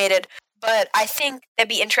overestimated. But I think that'd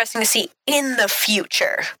be interesting to see in the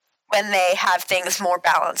future when they have things more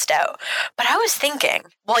balanced out. But I was thinking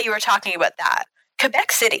while you were talking about that,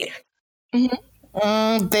 Quebec City.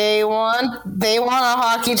 Mm-hmm. They want a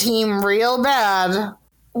hockey team real bad.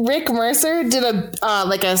 Rick Mercer did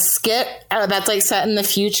a skit that's like set in the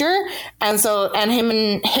future, and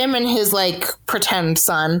him and his like pretend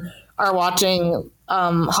son are watching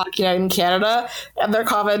Hockey Night in Canada, and they're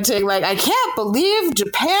commenting like, "I can't believe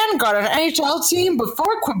Japan got an NHL team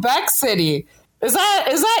before Quebec City." Is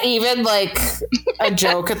that even like a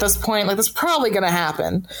joke at this point? Like, that's probably going to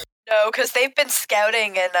happen. No, because they've been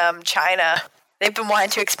scouting in China. They've been wanting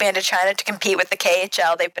to expand to China to compete with the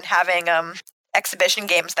KHL. They've been having exhibition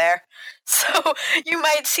games there. So you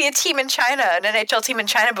might see a team in China, an NHL team in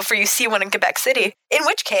China, before you see one in Quebec City. In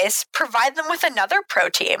which case, provide them with another pro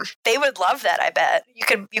team. They would love that, I bet.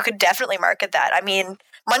 You could definitely market that. I mean,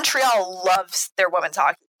 Montreal loves their women's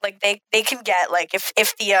hockey. Like they can get like if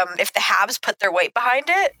the Habs put their weight behind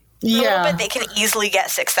it a little bit, they can easily get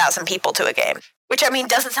 6,000 people to a game. Which, I mean,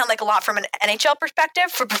 doesn't sound like a lot from an NHL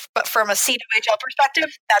perspective, but from a CWHL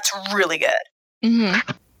perspective, that's really good.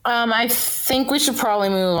 Mm-hmm. I think we should probably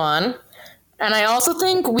move on. And I also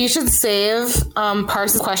think we should save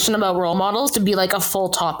Parsons' question about role models to be like a full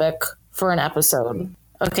topic for an episode.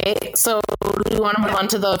 Okay, so do you want to move on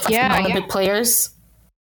to the Olympic players?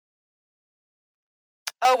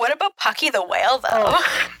 Oh, what about Pucky the Whale, though?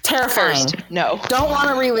 Oh, terrifying. First, no. Don't want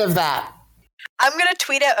to relive that. I'm going to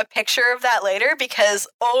tweet out a picture of that later because,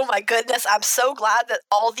 oh my goodness, I'm so glad that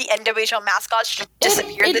all the NWHL mascots just disappeared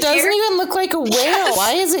this year. It doesn't even look like a whale. Yes.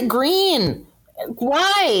 Why is it green?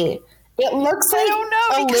 Why? It looks like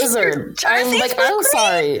a lizard. I'm like, I'm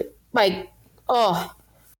sorry. Like, oh.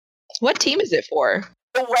 What team is it for?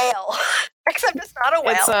 The whale. Except it's not a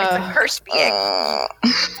whale. It's a cursed being.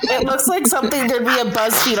 It looks like something there'd be a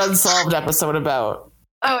BuzzFeed Unsolved episode about.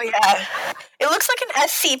 Oh, yeah. It looks like an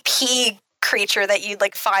SCP creature that you'd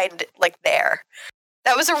like find like there.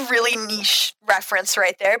 That was a really niche reference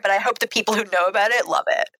right there, but I hope the people who know about it love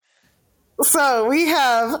it. So we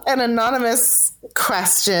have an anonymous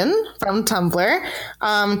question from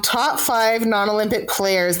Tumblr. Top 5 non-Olympic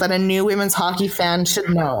players that a new women's hockey fan should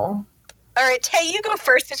know. All right, Tay, you go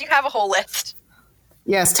first because you have a whole list.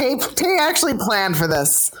 Yes, Tay actually planned for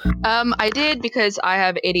this. I did because I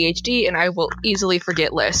have ADHD and I will easily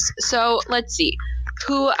forget lists. So let's see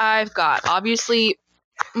who I've got. Obviously,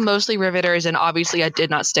 mostly Riveters, and obviously I did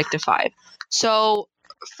not stick to 5. So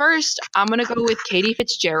first, I'm going to go with Katie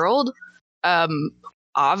Fitzgerald.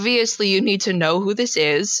 Obviously, you need to know who this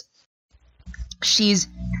is. She's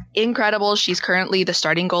incredible. She's currently the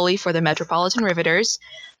starting goalie for the Metropolitan Riveters.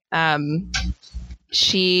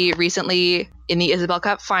 She recently, in the Isabel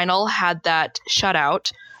Cup final, had that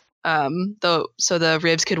shutout, so the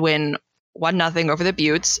Ribs could win 1-0 over the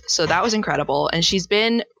Buttes. So that was incredible. And she's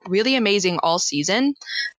been really amazing all season.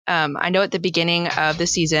 I know at the beginning of the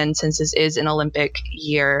season, since this is an Olympic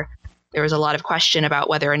year, there was a lot of question about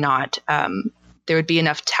whether or not there would be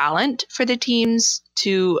enough talent for the teams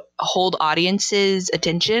to hold audiences'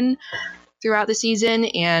 attention throughout the season.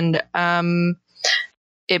 And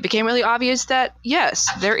it became really obvious that, yes,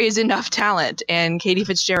 there is enough talent. And Katie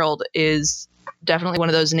Fitzgerald is definitely one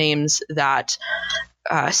of those names that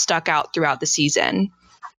stuck out throughout the season.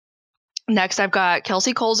 Next, I've got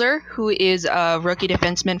Kelsey Kolzer, who is a rookie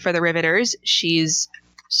defenseman for the Riveters. She's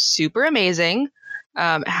super amazing.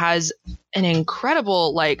 Has an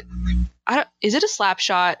incredible, is it a slap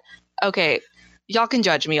shot? Okay, y'all can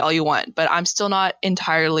judge me all you want, but I'm still not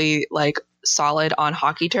entirely, solid on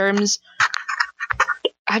hockey terms.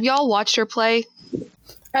 Have y'all watched her play?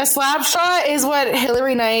 A slap shot is what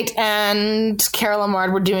Hillary Knight and Carol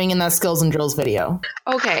Amard were doing in that Skills and Drills video.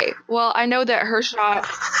 Okay, well, I know that her shot,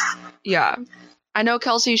 I know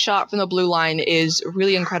Kelsey's shot from the blue line is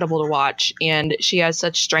really incredible to watch, and she has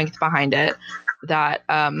such strength behind it that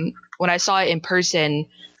when I saw it in person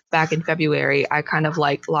back in February, I kind of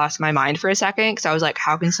lost my mind for a second because I was like,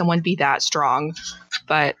 how can someone be that strong?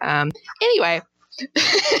 But anyway,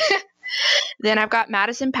 then I've got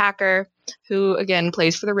Madison Packer, who again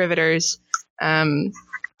plays for the Riveters.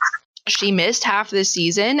 She missed half the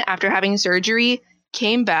season after having surgery,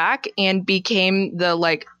 came back and became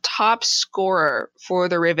the top scorer for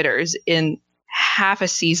the Riveters in half a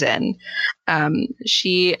season.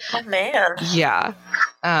 She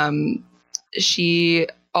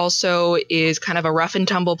also is kind of a rough and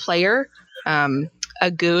tumble player,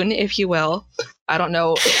 a goon, if you will. I don't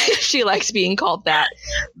know if she likes being called that,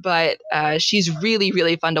 but she's really,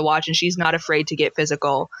 really fun to watch, and she's not afraid to get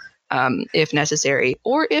physical if necessary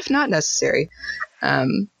or if not necessary.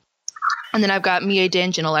 And then I've got Mia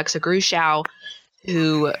Dinch and Alexa Grushow,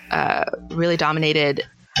 who really dominated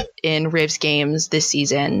in Rivs games this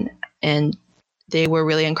season, and they were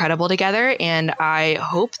really incredible together, and I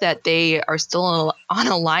hope that they are still on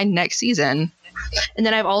a line next season. And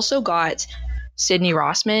then I've also got Sydney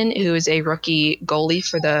Rossman, who is a rookie goalie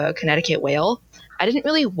for the Connecticut Whale. I didn't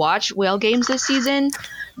really watch Whale games this season,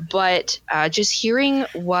 but just hearing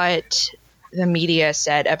what the media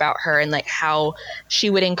said about her and how she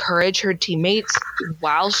would encourage her teammates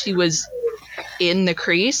while she was in the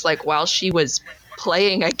crease, while she was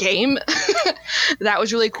playing a game, that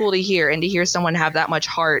was really cool to hear. And to hear someone have that much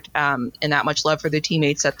heart and that much love for their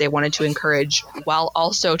teammates that they wanted to encourage while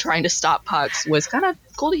also trying to stop pucks was kind of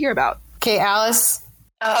cool to hear about. Okay, Alice.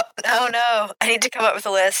 Oh, no. I need to come up with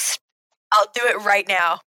a list. I'll do it right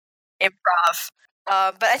now. Improv.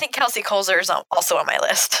 But I think Kelsey Kolzer is also on my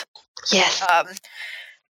list. Yes. I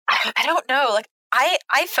don't know.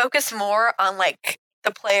 I focus more on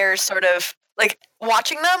the players sort of like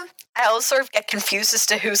watching them. I always sort of get confused as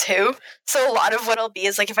to who's who. So a lot of what I'll be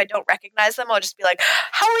is like, if I don't recognize them, I'll just be like,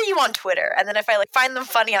 how are you on Twitter? And then if I like find them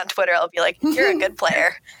funny on Twitter, I'll be like, you're a good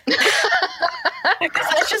player. Because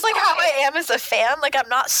that's just like how I am as a fan. Like, I'm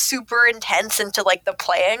not super intense into like the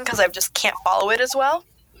playing because I just can't follow it as well.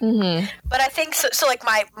 Mm-hmm. But I think so like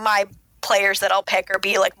my players that I'll pick are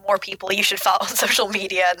be like more people you should follow on social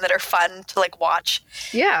media and that are fun to like watch.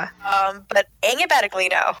 Yeah. But Anya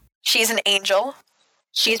Battaglino, she's an angel.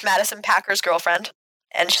 She's Madison Packer's girlfriend,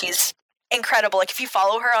 and she's incredible. Like, if you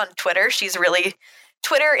follow her on Twitter, she's really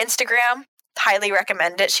Twitter, Instagram, highly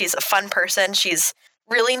recommend it. She's a fun person. She's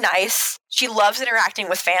really nice. She loves interacting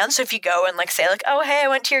with fans. So if you go and like say like, oh, hey, I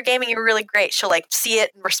went to your game and you were really great, she'll like see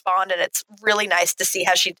it and respond. And it's really nice to see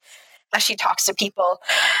how she talks to people.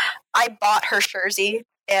 I bought her jersey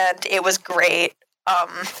and it was great.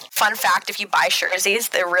 Fun fact, if you buy jerseys,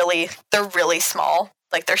 they're really small.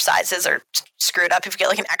 Like, their sizes are screwed up. If you get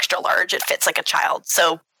like an extra large, it fits like a child.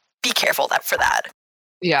 So be careful for that.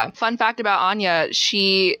 Yeah. Fun fact about Anya,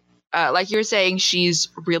 she, like you're saying, she's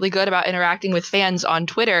really good about interacting with fans on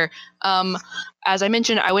Twitter. As I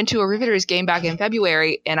mentioned, I went to a Riveters game back in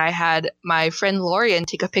February, and I had my friend Lorian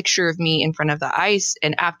take a picture of me in front of the ice.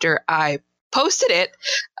 And after I posted it,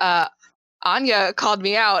 Anya called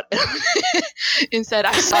me out and said,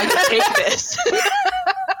 I saw you take this.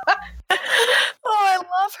 Oh, I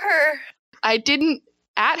love her. I didn't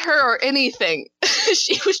at her or anything.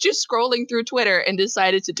 She was just scrolling through Twitter and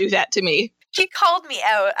decided to do that to me. She called me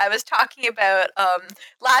out. I was talking about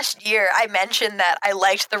last year. I mentioned that I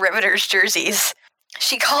liked the Riveters jerseys.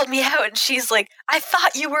 She called me out and she's like, I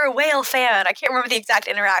thought you were a Whale fan. I can't remember the exact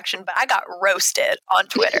interaction, but I got roasted on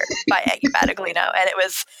Twitter by Anya Battaglino, and it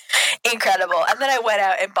was incredible. And then I went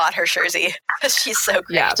out and bought her jersey because she's so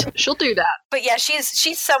great. Yeah, she'll do that. But yeah,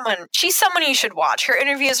 she's someone you should watch. Her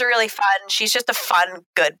interviews are really fun. She's just a fun,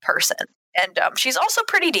 good person. And she's also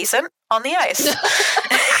pretty decent on the ice.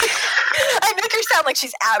 I make her sound like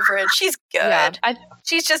she's average. She's good. Yeah,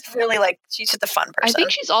 she's just really she's just a fun person. I think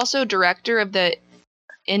she's also director of the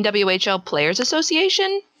NWHL Players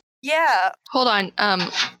Association. Yeah. Hold on.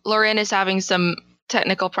 Lauren is having some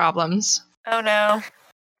technical problems. Oh no.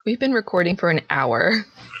 We've been recording for an hour.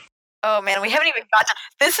 Oh man, we haven't even got to.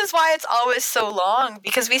 This is why it's always so long,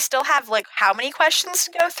 because we still have like how many questions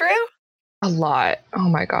to go through? A lot. Oh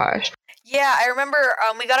my gosh. Yeah, I remember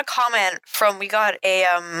we got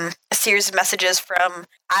a series of messages from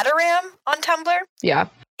Adoram on Tumblr. Yeah.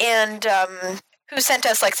 And who sent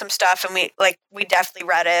us like some stuff, and we definitely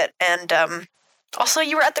read it. And also,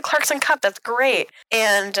 you were at the Clarkson Cup. That's great.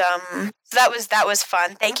 And that was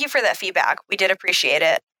fun. Thank you for that feedback. We did appreciate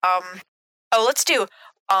it. Let's do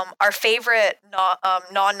our favorite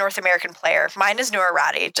non-North American player. Mine is Noura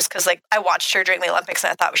Ratty, just because like I watched her during the Olympics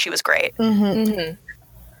and I thought she was great. Mm-hmm.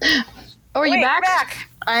 Mm-hmm. Oh, are you back? We're back?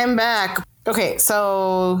 I'm back. Okay,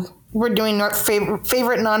 so we're doing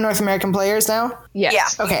favorite non-North American players now?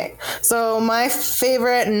 Yes. Yeah. Okay, so my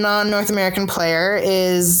favorite non-North American player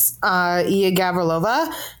is Iya Gavrilova,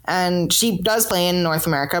 and she does play in North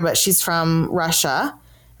America, but she's from Russia,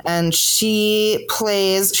 and she's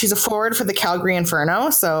a forward for the Calgary Inferno,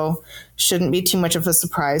 so shouldn't be too much of a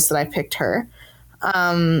surprise that I picked her.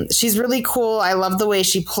 She's really cool. I love the way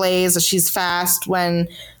she plays. She's fast.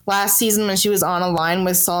 Last season when she was on a line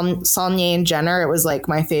with Saulnier and Jenner, it was like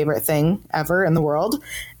my favorite thing ever in the world.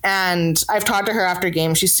 And I've talked to her after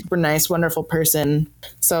games. She's super nice, wonderful person.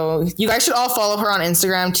 So you guys should all follow her on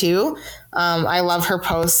Instagram too. I love her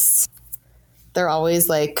posts. They're always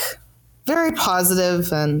like very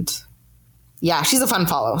positive, and yeah, she's a fun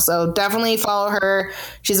follow. So definitely follow her.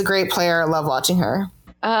 She's a great player. I love watching her.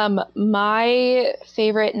 My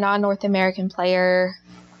favorite non-North American player,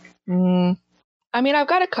 I mean, I've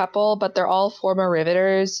got a couple, but they're all former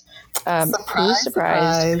Riveters.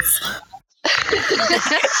 Surprise.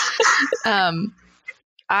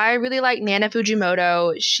 I really like Nana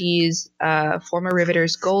Fujimoto. She's a former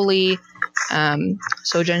Riveters goalie.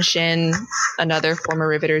 Sojun Shin, another former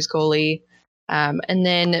Riveters goalie. And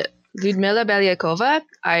then Lyudmila Belyakova.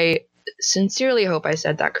 I sincerely hope I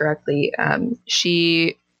said that correctly.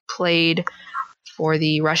 She played for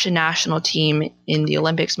the Russian national team in the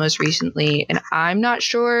Olympics most recently, and I'm not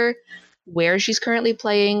sure where she's currently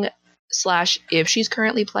playing / if she's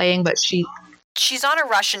currently playing, but she's on a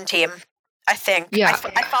Russian team, I think. Yeah.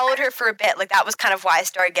 I followed her for a bit. Like, that was kind of why I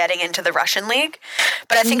started getting into the Russian league.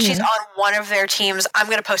 But I think she's on one of their teams. I'm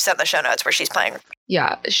going to post it in the show notes where she's playing.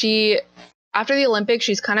 Yeah, after the Olympics,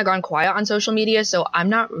 she's kind of gone quiet on social media, so I'm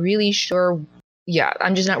not really sure yeah,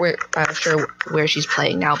 I'm just not sure where she's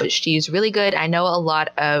playing now, but she's really good. I know a lot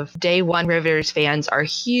of Day One Riveters fans are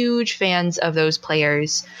huge fans of those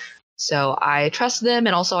players, so I trust them,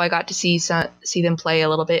 and also I got to see them play a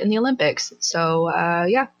little bit in the Olympics. So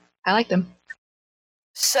yeah, I like them.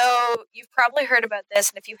 So you've probably heard about this,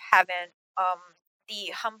 and if you haven't,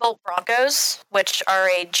 the Humboldt Broncos, which are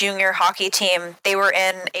a junior hockey team, they were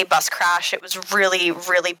in a bus crash. It was really,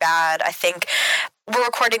 really bad. I think we're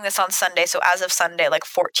recording this on Sunday, so as of Sunday, like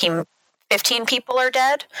 15 people are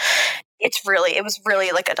dead. It was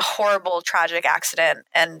really like a horrible, tragic accident,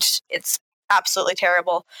 and it's absolutely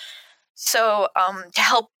terrible. So to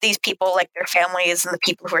help these people, like their families and the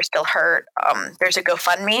people who are still hurt, there's a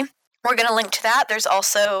GoFundMe. We're going to link to that. There's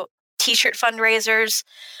also t-shirt fundraisers,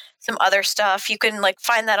 some other stuff. You can like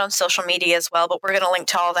find that on social media as well, but we're going to link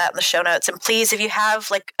to all that in the show notes. And please, if you have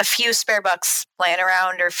like a few spare bucks laying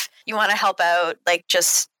around, or if you want to help out, like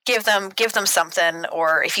just give them something.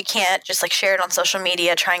 Or if you can't, just like share it on social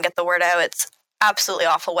media, try and get the word out. It's absolutely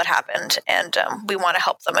awful what happened, and we want to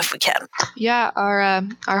help them if we can. Yeah,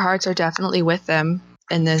 our hearts are definitely with them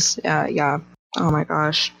in this. Yeah. Oh my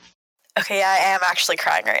gosh. Okay, yeah, I am actually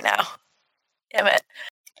crying right now. Damn it.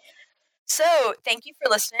 So, thank you for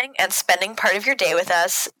listening and spending part of your day with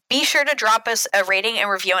us. Be sure to drop us a rating and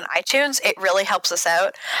review on iTunes. It really helps us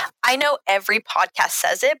out. I know every podcast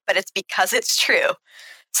says it, but it's because it's true.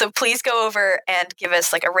 So please go over and give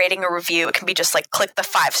us like a rating or review. It can be just like click the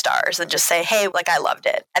 5 stars and just say, hey, like I loved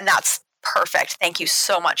it. And that's perfect. Thank you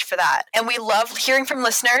so much for that. And we love hearing from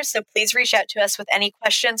listeners, so please reach out to us with any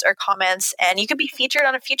questions or comments, and you can be featured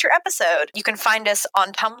on a future episode. You can find us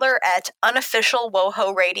on Tumblr at Unofficial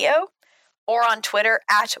WOHO Radio or on Twitter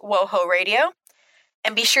at WOHO Radio.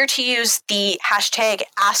 And be sure to use the hashtag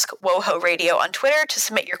AskWOHO on Twitter to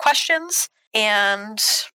submit your questions. And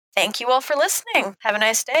thank you all for listening. Have a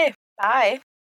nice day. Bye.